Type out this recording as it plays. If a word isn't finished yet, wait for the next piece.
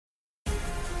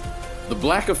The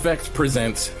Black Effect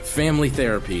presents Family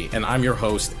Therapy, and I'm your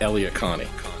host, Elliot Connie.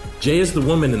 Jay is the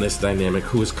woman in this dynamic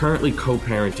who is currently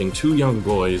co-parenting 2 young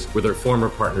boys with her former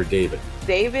partner, David.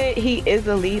 David, he is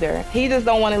a leader. He just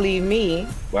don't want to leave me.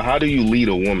 But how do you lead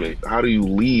a woman? How do you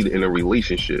lead in a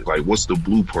relationship? Like, what's the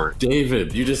blueprint?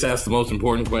 David, you just asked the most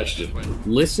important question.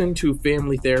 Listen to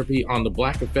Family Therapy on the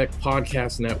Black Effect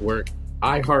Podcast Network,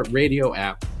 iHeartRadio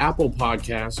app, Apple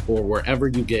Podcasts, or wherever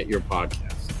you get your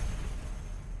podcasts.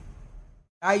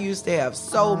 I used to have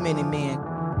so many men.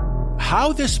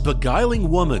 How this beguiling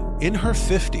woman in her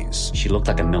 50s, she looked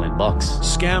like $1 million,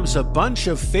 scams a bunch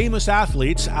of famous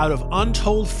athletes out of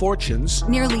untold fortunes.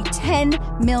 Nearly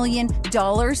 $10 million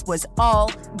was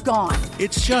all gone.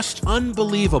 It's just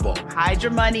unbelievable. Hide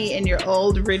your money in your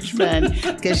old rich man,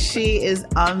 because she is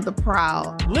on the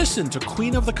prowl. Listen to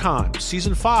Queen of the Con,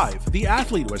 Season 5, The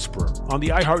Athlete Whisperer, on the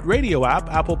iHeartRadio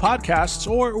app, Apple Podcasts,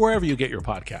 or wherever you get your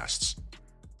podcasts.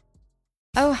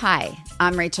 Oh, hi,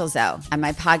 I'm Rachel Zoe, and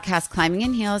my podcast, Climbing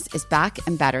in Heels, is back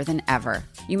and better than ever.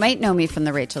 You might know me from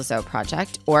the Rachel Zoe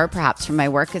Project, or perhaps from my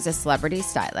work as a celebrity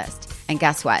stylist. And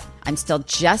guess what? I'm still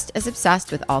just as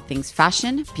obsessed with all things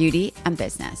fashion, beauty, and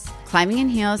business. Climbing in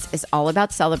Heels is all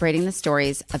about celebrating the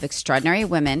stories of extraordinary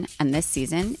women, and this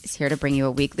season is here to bring you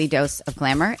a weekly dose of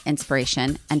glamour,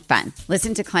 inspiration, and fun.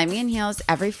 Listen to Climbing in Heels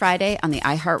every Friday on the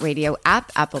iHeartRadio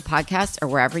app, Apple Podcasts, or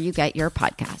wherever you get your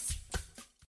podcasts.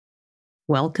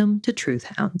 Welcome to Truth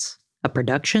Hounds, a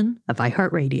production of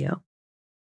iHeartRadio.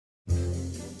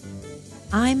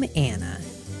 I'm Anna,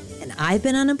 and I've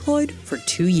been unemployed for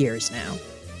 2 years now.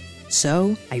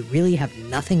 So I really have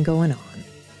nothing going on.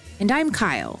 And I'm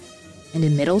Kyle, and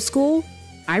in middle school,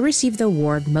 I received the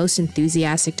award Most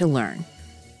Enthusiastic to Learn.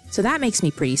 So that makes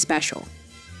me pretty special.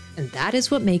 And that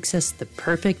is what makes us the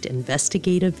perfect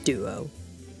investigative duo.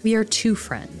 We are 2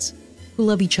 friends who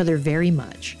love each other very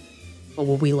much. But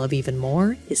what we love even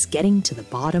more is getting to the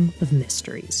bottom of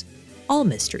mysteries. All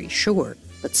mysteries, sure,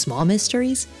 but small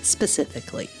mysteries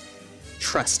specifically.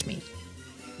 Trust me,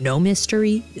 no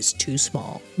mystery is too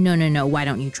small. No, why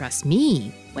don't you trust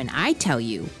me when I tell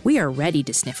you we are ready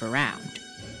to sniff around?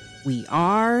 We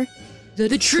are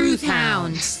the Truth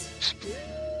Hounds.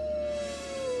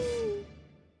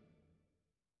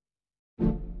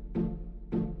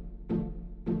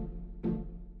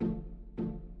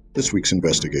 This week's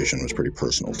investigation was pretty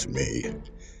personal to me.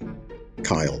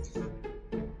 Kyle.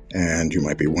 And you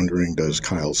might be wondering, does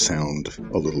Kyle sound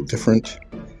a little different?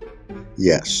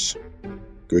 Yes.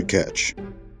 Good catch.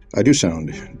 I do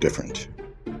sound different.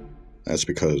 That's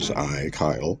because I,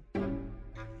 Kyle,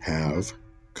 have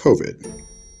COVID.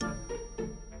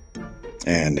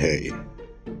 And hey,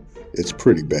 it's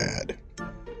pretty bad.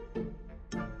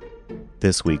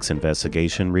 This week's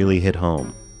investigation really hit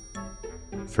home.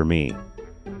 For me.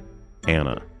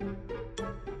 Anna.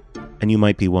 And you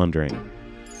might be wondering,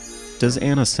 does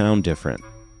Anna sound different?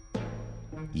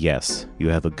 Yes, you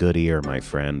have a good ear, my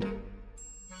friend.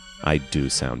 I do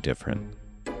sound different.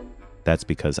 That's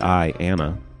because I,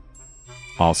 Anna,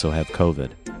 also have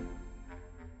COVID.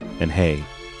 And hey,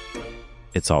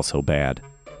 it's also bad.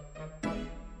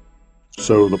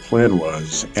 So the plan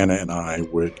was Anna and I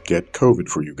would get COVID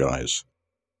for you guys,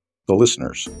 the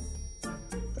listeners.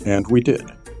 And we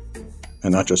did.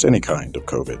 And not just any kind of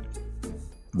COVID,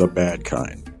 the bad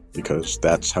kind, because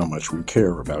that's how much we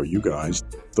care about you guys,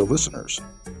 the listeners,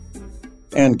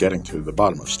 and getting to the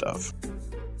bottom of stuff.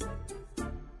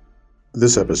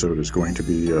 This episode is going to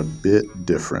be a bit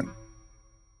different,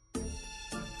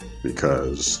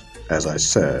 because, as I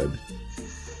said,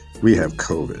 we have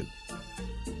COVID.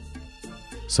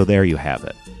 So there you have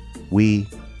it. We,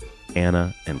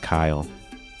 Anna and Kyle,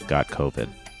 got COVID.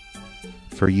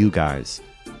 For you guys,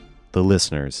 the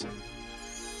listeners,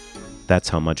 that's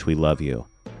how much we love you.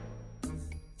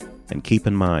 And keep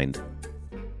in mind,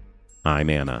 I'm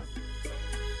Anna.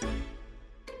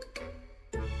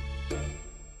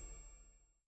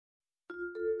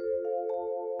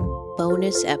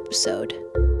 Bonus episode.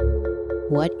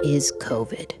 What is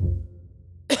COVID?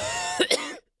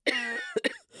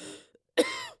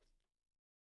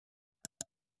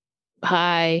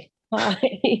 Hi.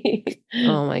 Hi.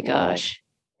 Oh my gosh.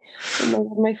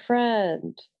 Oh my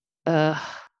friend.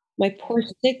 My poor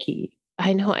sickie.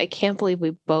 I know. I can't believe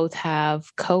we both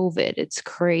have COVID. It's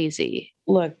crazy.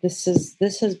 Look, this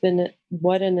has been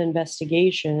what an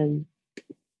investigation.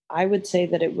 I would say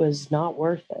that it was not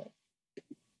worth it.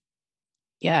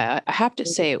 Yeah, I have to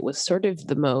say it was sort of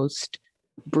the most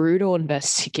brutal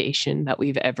investigation that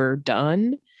we've ever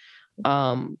done.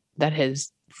 That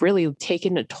has really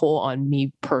taken a toll on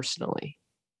me personally.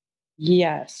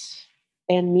 Yes.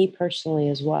 And me personally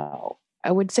as well.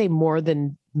 I would say more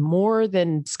than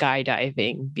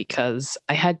skydiving, because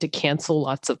I had to cancel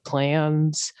lots of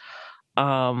plans.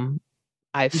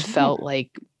 I felt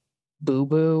like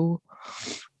boo-boo.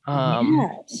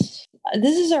 Yes.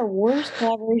 This is our worst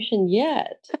collaboration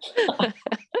yet. I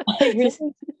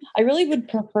really would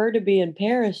prefer to be in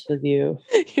Paris with you.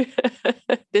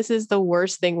 This is the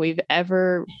worst thing we've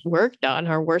ever worked on,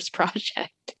 our worst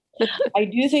project. I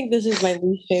do think this is my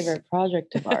least favorite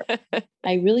project of ours.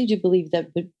 I really do believe that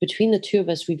between the two of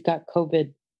us, we've got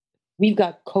COVID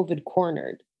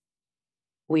cornered.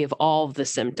 We have all of the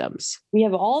symptoms. We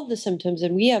have all of the symptoms,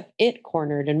 and we have it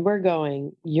cornered, and we're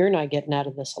going, you're not getting out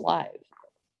of this alive.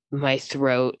 My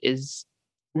throat is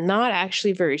not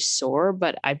actually very sore,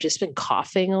 but I've just been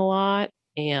coughing a lot,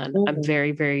 and I'm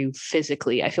very, very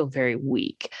physically, I feel very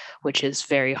weak, which is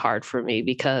very hard for me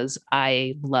because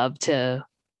I love to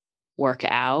work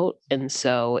out. And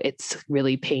so it's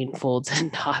really painful to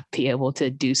not be able to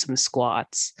do some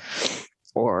squats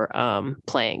or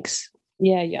planks.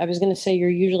 Yeah, I was going to say, you're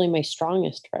usually my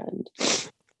strongest friend.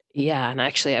 Yeah, and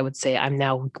actually I would say I'm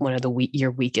now one of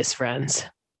your weakest friends.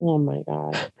 Oh my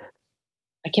God.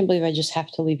 I can't believe I just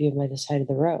have to leave you by the side of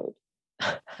the road.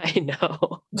 I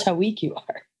know. That's how weak you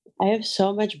are. I have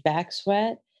so much back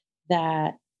sweat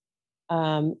that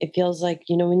it feels like,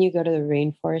 when you go to the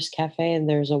Rainforest Cafe and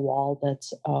there's a wall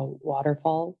that's a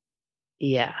waterfall?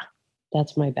 Yeah.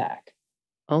 That's my back.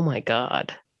 Oh my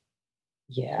God.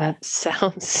 Yeah. That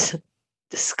sounds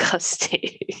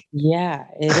disgusting. Yeah,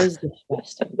 it is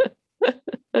disgusting.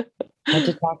 I had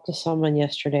to talk to someone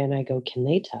yesterday and I go, can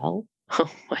they tell? Oh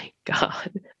my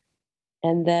God.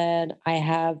 And then I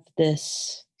have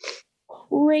this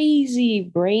crazy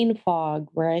brain fog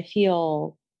where I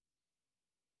feel,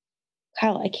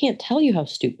 Kyle, I can't tell you how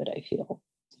stupid I feel.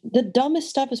 The dumbest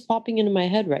stuff is popping into my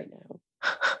head right now.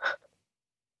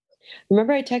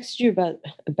 Remember I texted you about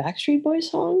a Backstreet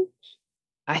Boys song?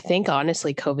 I think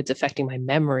honestly, COVID's affecting my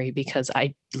memory because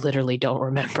I literally don't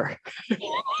remember.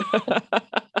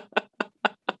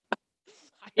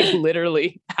 I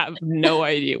literally have no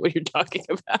idea what you're talking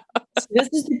about. This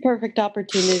is the perfect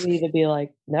opportunity to be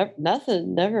like,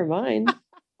 nothing, never mind.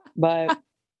 But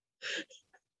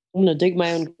I'm going to dig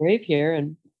my own grave here.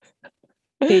 And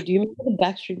okay, do you remember the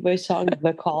Backstreet Boys song,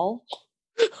 The Call?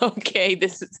 Okay,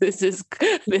 this is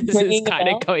kind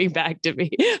of going back to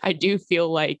me. I do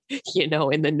feel like,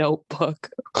 in the Notebook,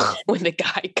 when the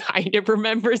guy kind of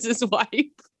remembers his wife.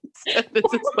 So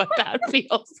this is what that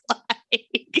feels like.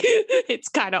 It's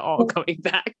kind of all coming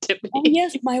back to me. Oh,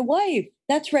 yes, my wife.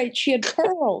 That's right. She had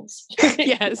curls.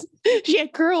 Yes, she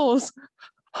had curls.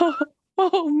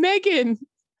 Oh, Megan,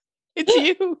 it's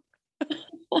you.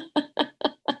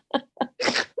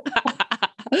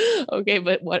 Okay,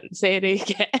 but what? Say it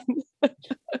again.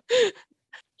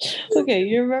 Okay,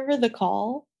 you remember The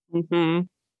Call? Mm-hmm.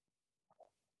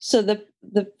 So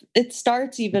it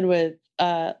starts even with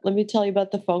let me tell you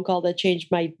about the phone call that changed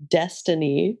my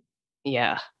destiny.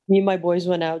 Yeah. Me and my boys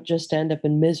went out just to end up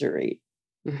in misery.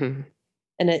 Mm-hmm.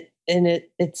 And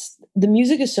it's the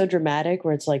music is so dramatic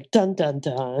where it's like dun dun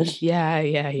dun. Yeah.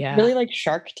 Really like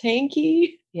Shark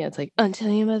Tanky. Yeah, it's like until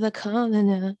you know the call.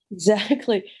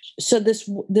 Exactly. So this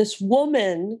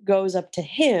woman goes up to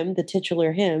him, the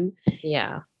titular him.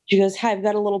 Yeah. She goes, "Hi, I've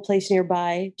got a little place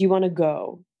nearby. Do you want to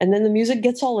go?" And then the music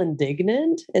gets all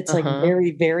indignant. It's like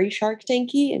very, very Shark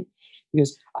Tanky. And he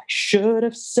goes, "I should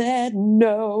have said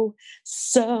no.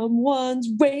 Someone's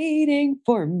waiting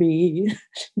for me."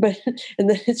 And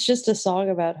then it's just a song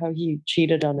about how he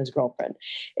cheated on his girlfriend.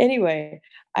 Anyway,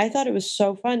 I thought it was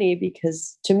so funny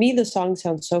because to me, the song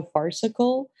sounds so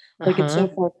farcical. Like it's so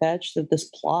far-fetched that this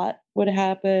plot would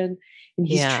happen. And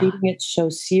he's treating it so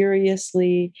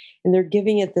seriously. And they're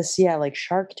giving it this, like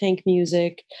Shark Tank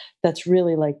music that's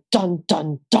really like dun,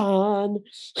 dun, dun.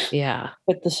 Yeah.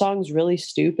 But the song's really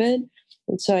stupid.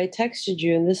 And so I texted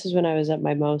you, and this is when I was at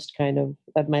my most kind of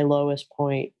at my lowest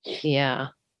point. Yeah.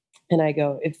 And I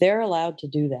go, if they're allowed to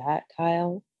do that,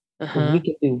 Kyle, then we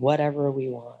can do whatever we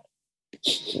want.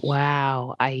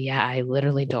 Wow. I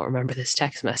literally don't remember this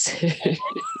text message.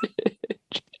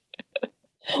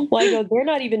 Well, I go, they're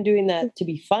not even doing that to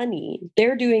be funny.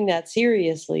 They're doing that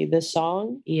seriously, this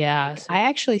song. Yeah. I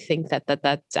actually think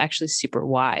that's actually super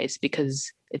wise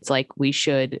because it's like we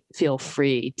should feel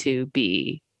free to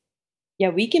be. Yeah,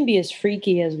 we can be as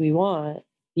freaky as we want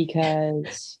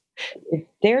because if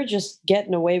they're just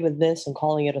getting away with this and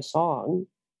calling it a song.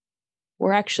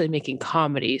 We're actually making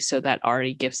comedy, so that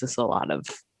already gives us a lot of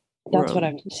That's what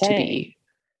I'm saying. To be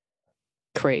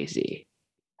crazy.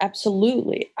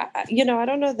 Absolutely. I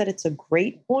don't know that it's a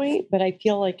great point, but I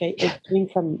feel like it came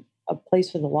from a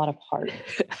place with a lot of heart.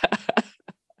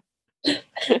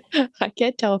 I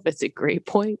can't tell if it's a great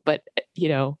point, but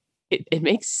it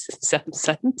makes some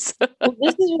sense. Well,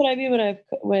 this is what I mean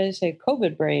when I say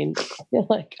COVID brain. I feel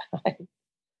like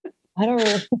I don't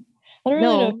really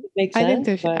know if it makes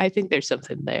sense. I think there's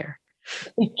something there.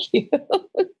 Thank you.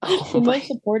 The most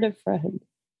supportive friend.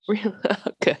 Really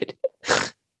good.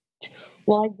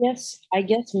 Well, I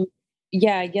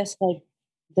guess like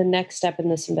the next step in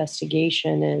this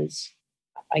investigation is,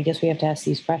 I guess we have to ask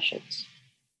these questions.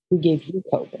 Who gave you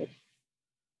COVID?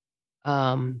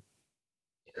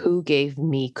 Who gave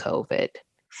me COVID?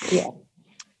 Yeah.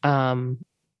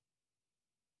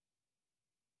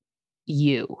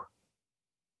 You.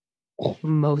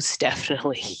 Most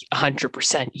definitely,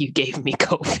 100%. You gave me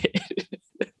COVID.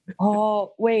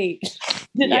 Oh, wait.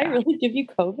 Did I really give you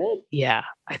COVID? Yeah,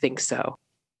 I think so.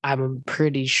 I'm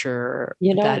pretty sure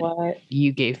what?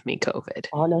 You gave me COVID.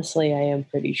 Honestly, I am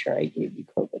pretty sure I gave you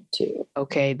COVID too.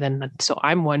 Okay, then so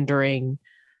I'm wondering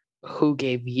who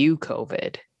gave you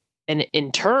COVID, and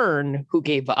in turn, who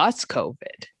gave us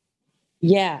COVID?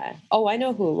 Yeah. Oh, I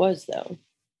know who it was though.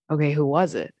 Okay, who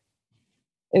was it?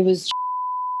 It was.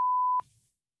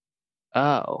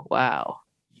 Oh, wow.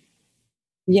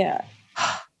 Yeah.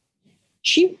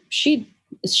 She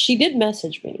did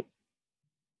message me.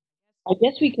 I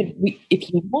guess if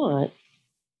you want.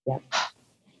 Yeah.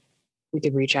 We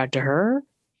could reach out to her.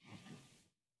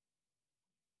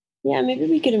 Yeah, maybe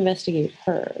we could investigate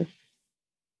her.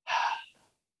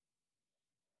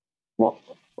 Well,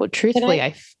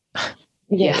 truthfully,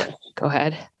 yeah. Go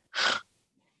ahead.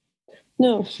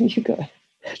 No, you go ahead.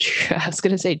 I was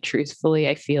going to say, truthfully,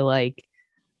 I feel like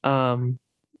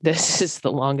this is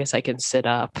the longest I can sit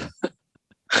up.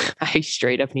 I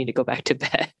straight up need to go back to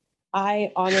bed.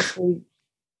 I honestly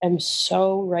am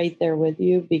so right there with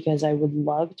you because I would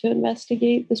love to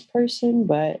investigate this person,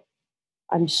 but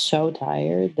I'm so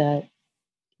tired that.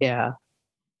 Yeah.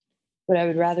 What I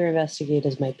would rather investigate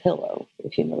is my pillow,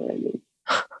 if you know what I mean.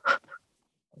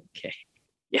 Okay.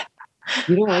 Yeah.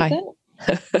 You don't like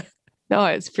that? No,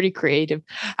 it's pretty creative.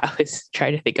 I was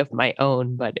trying to think of my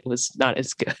own, but it was not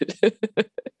as good.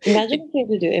 Imagine if you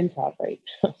had to do improv right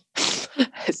now.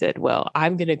 I said, well,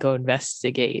 I'm going to go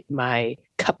investigate my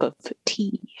cup of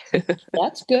tea.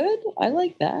 That's good. I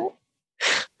like that.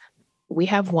 We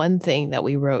have one thing that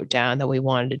we wrote down that we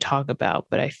wanted to talk about,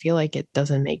 but I feel like it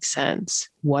doesn't make sense.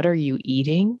 What are you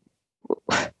eating?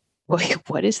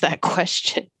 What is that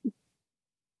question?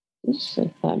 I just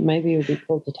thought maybe it would be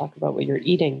cool to talk about what you're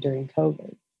eating during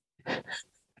COVID.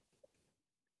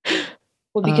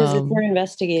 Well, because if we're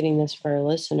investigating this for our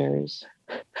listeners,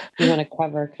 we want to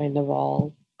cover kind of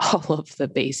all of the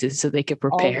bases so they can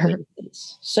prepare.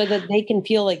 So that they can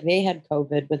feel like they had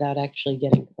COVID without actually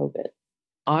getting COVID.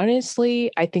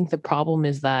 Honestly, I think the problem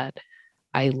is that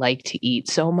I like to eat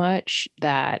so much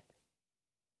that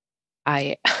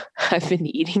I've been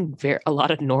eating a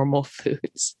lot of normal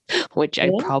foods, which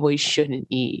I probably shouldn't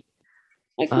eat.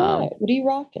 Like what? What are you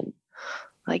rocking?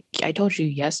 Like I told you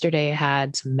yesterday, I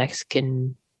had some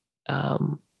Mexican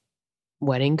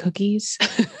wedding cookies.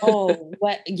 Oh,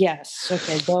 what? Yes.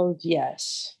 Okay, those.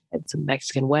 Yes. I had some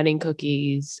Mexican wedding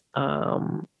cookies. I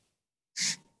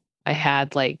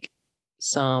had like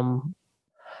some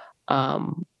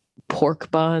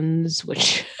pork buns,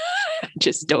 which I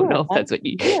just don't know if that's what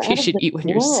you should eat when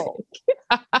you're sick.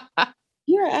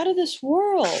 You're out of this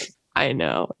world. I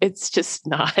know. It's just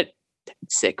not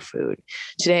sick food.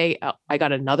 Today, I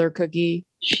got another cookie.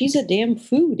 She's a damn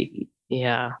foodie.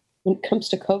 Yeah. When it comes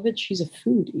to COVID, she's a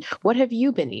foodie. What have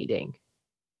you been eating?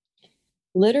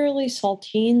 Literally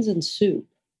saltines and soup.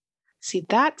 See,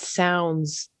 that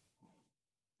sounds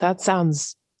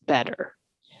better.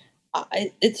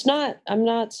 It's not, I'm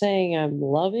not saying I'm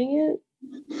loving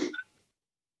it,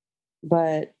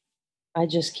 but I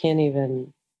just can't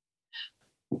even,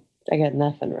 I got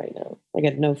nothing right now. I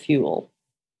got no fuel.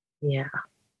 Yeah.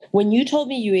 When you told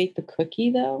me you ate the cookie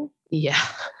though, yeah,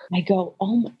 I go,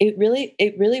 oh my, it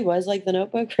really was like The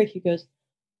Notebook where he goes,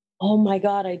 oh my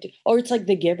God, I do. Or it's like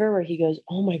The Giver where he goes,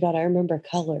 oh my God, I remember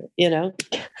color, you know?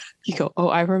 You go, oh,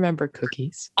 I remember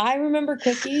cookies. I remember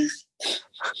cookies.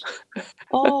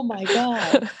 Oh my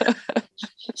God.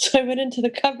 So I went into the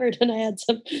cupboard and I had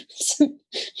some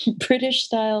British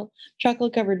style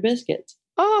chocolate covered biscuits.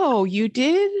 Oh, you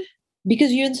did?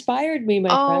 Because you inspired me, my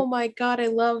friend. Oh my God, I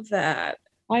love that.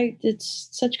 It's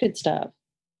such good stuff.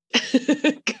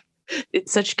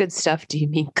 It's such good stuff. Do you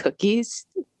mean cookies?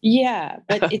 Yeah,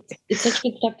 but it's such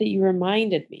good stuff that you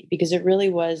reminded me because it really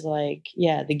was like,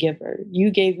 yeah, The Giver. You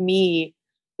gave me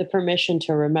the permission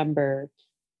to remember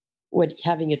what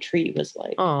having a treat was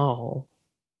like. Oh.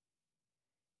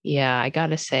 Yeah, I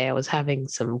gotta say, I was having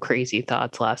some crazy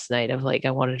thoughts last night of like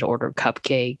I wanted to order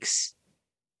cupcakes.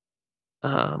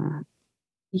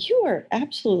 You are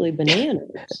absolutely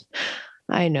bananas.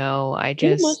 I know.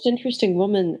 You're the most interesting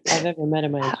woman I've ever met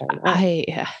in my entire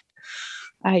life.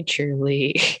 I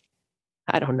truly,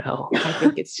 I don't know. I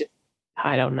think it's just,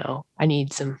 I don't know. I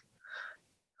need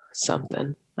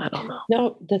something. I don't know.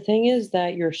 No, the thing is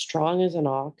that you're strong as an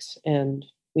ox, and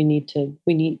we need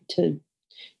to,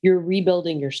 you're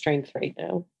rebuilding your strength right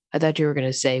now. I thought you were going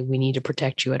to say we need to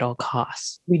protect you at all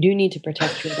costs. We do need to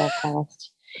protect you at all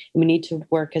costs. We need to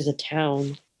work as a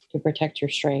town to protect your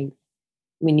strength.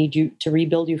 We need you to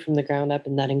rebuild you from the ground up,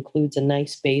 and that includes a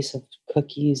nice base of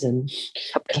cookies and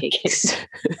cupcakes.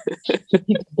 We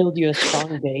need to build you a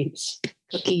strong base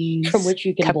Cookies from which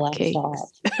you can cupcakes. blast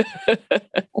off.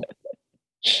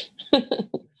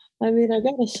 I mean, I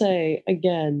gotta say,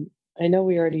 again, I know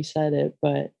we already said it,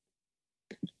 but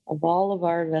of all of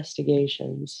our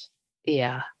investigations,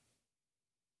 yeah,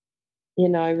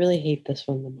 I really hate this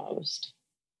one the most.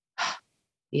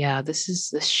 Yeah, this is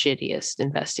the shittiest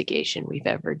investigation we've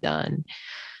ever done.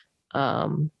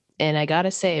 And I gotta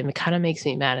say, it kind of makes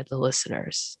me mad at the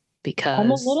listeners because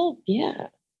I'm a little, yeah.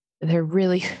 They're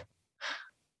really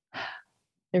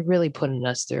putting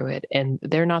us through it. And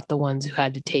they're not the ones who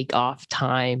had to take off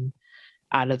time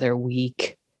out of their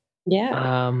week.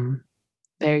 Yeah.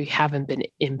 They haven't been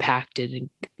impacted and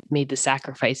made the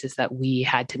sacrifices that we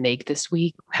had to make this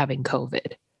week having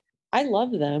COVID. I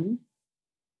love them.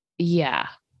 Yeah.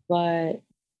 But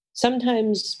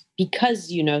sometimes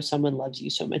because someone loves you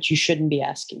so much, you shouldn't be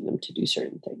asking them to do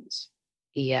certain things.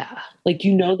 Yeah. Like,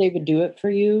 they would do it for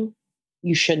you.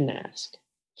 You shouldn't ask.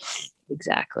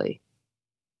 Exactly.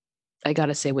 I got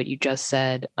to say what you just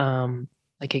said.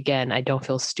 Like, again, I don't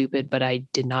feel stupid, but I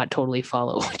did not totally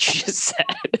follow what you just said.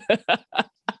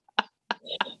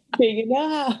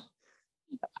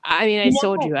 I mean, I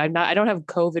told you, I don't have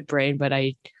COVID brain, but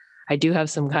I do have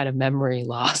some kind of memory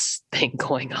loss thing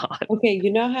going on. Okay,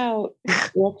 you know how,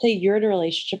 let's say you're in a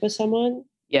relationship with someone.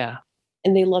 Yeah.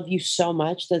 And they love you so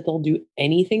much that they'll do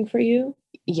anything for you.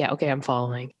 Yeah, okay, I'm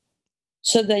following.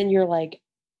 So then you're like,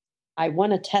 I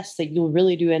want to test that you'll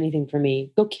really do anything for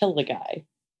me. Go kill the guy.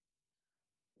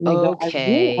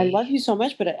 Okay. I love you so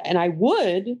much, and I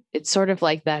would. It's sort of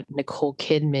like that Nicole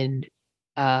Kidman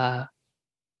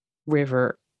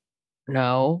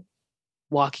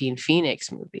Joaquin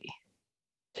Phoenix movie,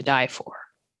 To Die For.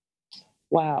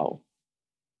 Wow.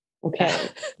 Okay.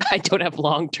 I don't have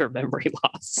long-term memory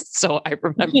loss, so I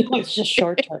remember. It's just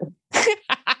short-term.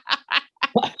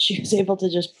 She was able to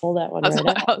just pull that one right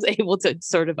out. I was able to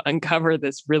sort of uncover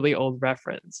this really old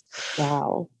reference.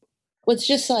 Wow. Well, it's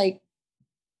just like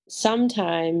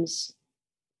sometimes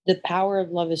the power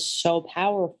of love is so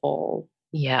powerful.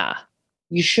 Yeah.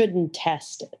 You shouldn't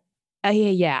test it.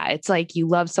 Yeah. It's like you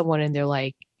love someone and they're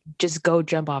like, just go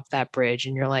jump off that bridge.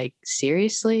 And you're like,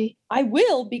 seriously? I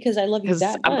will, because I love you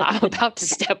that much. I'm about to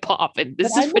step off. And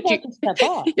this is what you step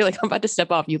off. You're like, I'm about to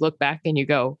step off. You look back and you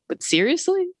go, but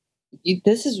seriously?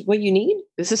 This is what you need?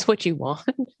 This is what you want?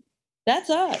 That's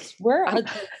us. We're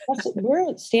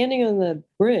standing on the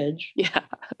bridge. Yeah.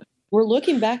 We're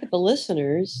looking back at the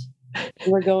listeners.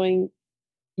 And we're going,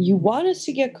 you want us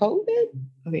to get COVID?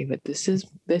 Okay, but this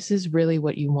is really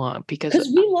what you want because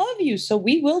we love you, so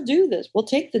we will do this. We'll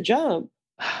take the jump.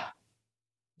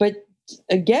 But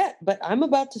I'm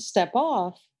about to step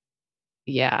off.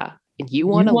 Yeah. And you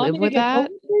want to live with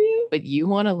that? But you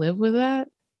want to live with that?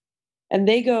 And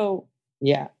they go,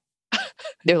 yeah.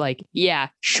 They're like, yeah,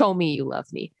 show me you love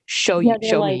me. Show me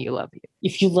you love me.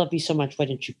 If you love me so much, why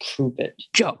didn't you prove it?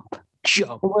 Jump.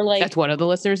 And we're like, that's one of the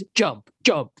listeners. Jump.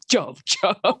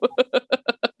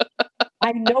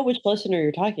 I know which listener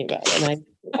you're talking about. And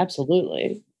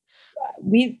absolutely.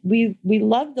 We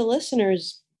love the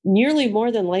listeners nearly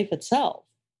more than life itself.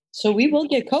 So we will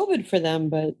get COVID for them,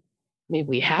 but I mean,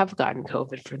 we have gotten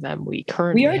COVID for them. We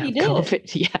already did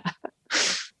COVID. Yeah.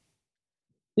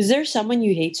 Is there someone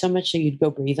you hate so much that you'd go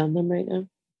breathe on them right now?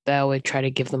 That I would try to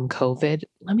give them COVID?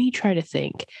 Let me try to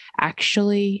think.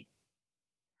 Actually,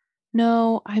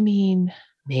 no, I mean,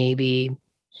 maybe.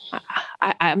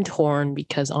 I'm torn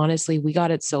because honestly, we got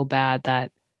it so bad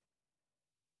that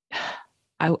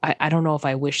I don't know if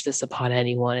I wish this upon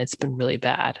anyone. It's been really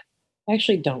bad. I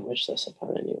actually don't wish this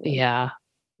upon anyone. Yeah.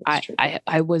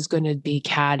 I was going to be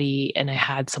catty and I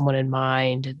had someone in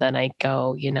mind. Then I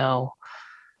go,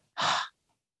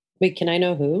 Wait, can I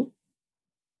know who?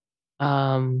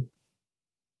 I'll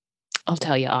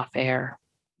tell you off air.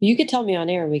 You could tell me on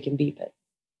air. We can beep it.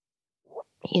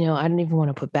 I don't even want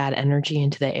to put bad energy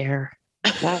into the air.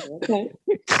 Wow, okay.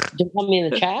 Just tell me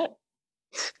in the chat.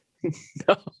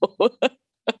 No.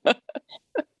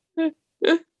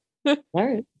 All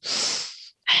right.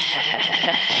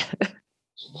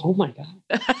 Oh my God.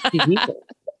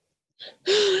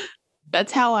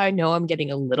 That's how I know I'm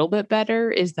getting a little bit better,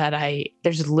 is that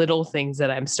there's little things that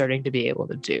I'm starting to be able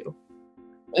to do.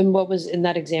 And what was, in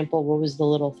that example, what was the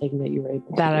little thing that you were able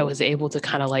to do? I was able to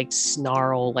kind of like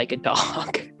snarl like a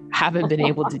dog. Haven't been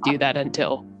able to do that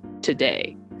until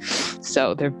today.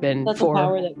 So there've been That's the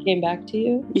power that came back to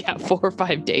you? Yeah, 4 or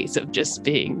 5 days of just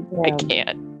being, I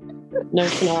can't. No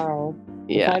snarl.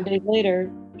 Yeah. 5 days later,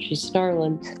 she's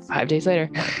snarling. 5 days later.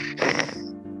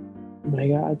 Oh my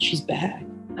God, she's back.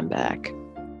 I'm back.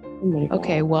 Oh my God.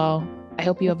 Okay, well, I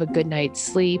hope you have a good night's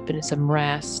sleep and some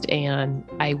rest, and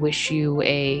I wish you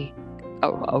a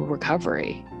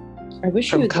recovery. I wish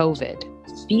from you COVID.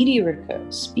 Speedy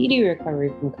recovery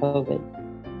from COVID.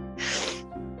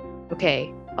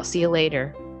 Okay, I'll see you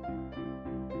later.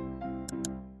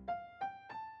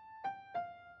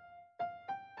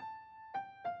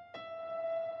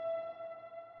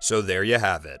 So there you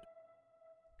have it.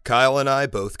 Kyle and I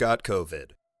both got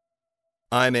COVID.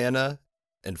 I'm Anna,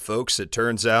 and folks, it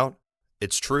turns out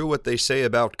it's true what they say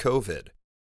about COVID.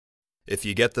 If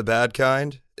you get the bad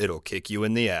kind, it'll kick you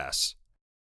in the ass.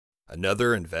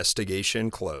 Another investigation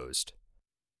closed.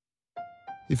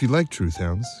 If you like Truth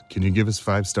Hounds, can you give us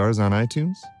 5 stars on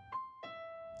iTunes?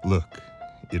 Look,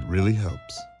 it really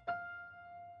helps.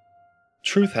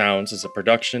 Truth Hounds is a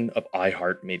production of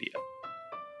iHeartMedia.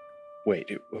 Wait,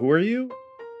 who are you?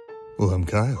 Well, I'm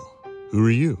Kyle. Who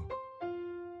are you?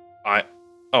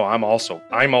 I'm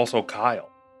also Kyle.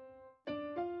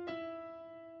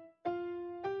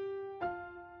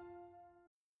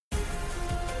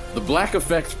 The Black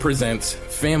Effect presents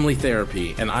Family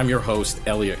Therapy, and I'm your host,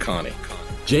 Elliot Connie.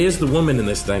 Jay is the woman in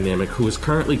this dynamic who is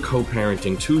currently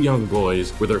co-parenting 2 young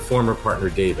boys with her former partner,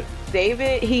 David.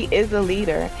 David, he is a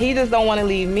leader. He just don't want to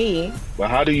leave me. But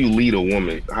how do you lead a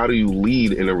woman? How do you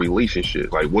lead in a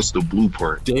relationship? Like, what's the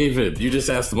blueprint? David, you just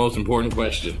asked the most important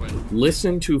question.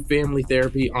 Listen to Family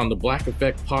Therapy on the Black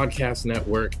Effect Podcast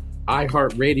Network,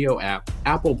 iHeart Radio app,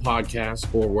 Apple Podcasts,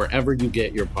 or wherever you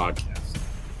get your podcasts.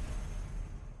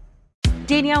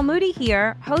 Danielle Moody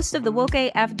here, host of the Woke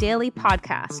AF Daily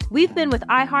podcast. We've been with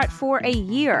iHeart for a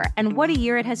year, and what a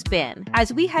year it has been.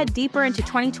 As we head deeper into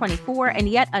 2024 and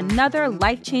yet another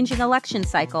life-changing election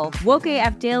cycle, Woke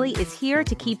AF Daily is here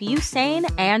to keep you sane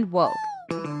and woke.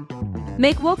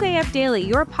 Make Woke AF Daily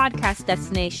your podcast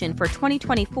destination for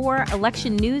 2024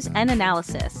 election news and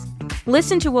analysis.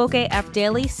 Listen to Woke AF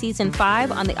Daily Season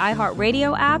 5 on the iHeart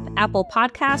Radio app, Apple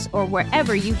Podcasts, or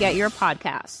wherever you get your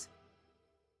podcasts.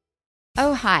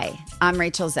 Oh, hi, I'm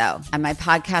Rachel Zoe, and my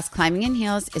podcast, Climbing in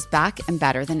Heels, is back and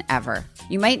better than ever.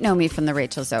 You might know me from the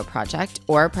Rachel Zoe Project,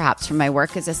 or perhaps from my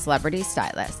work as a celebrity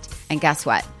stylist. And guess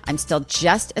what? I'm still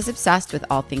just as obsessed with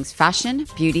all things fashion,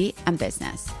 beauty, and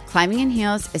business. Climbing in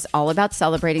Heels is all about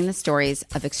celebrating the stories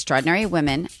of extraordinary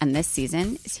women, and this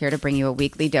season is here to bring you a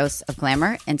weekly dose of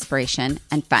glamour, inspiration,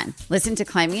 and fun. Listen to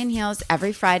Climbing in Heels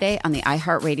every Friday on the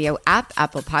iHeartRadio app,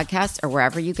 Apple Podcasts, or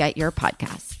wherever you get your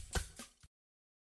podcasts.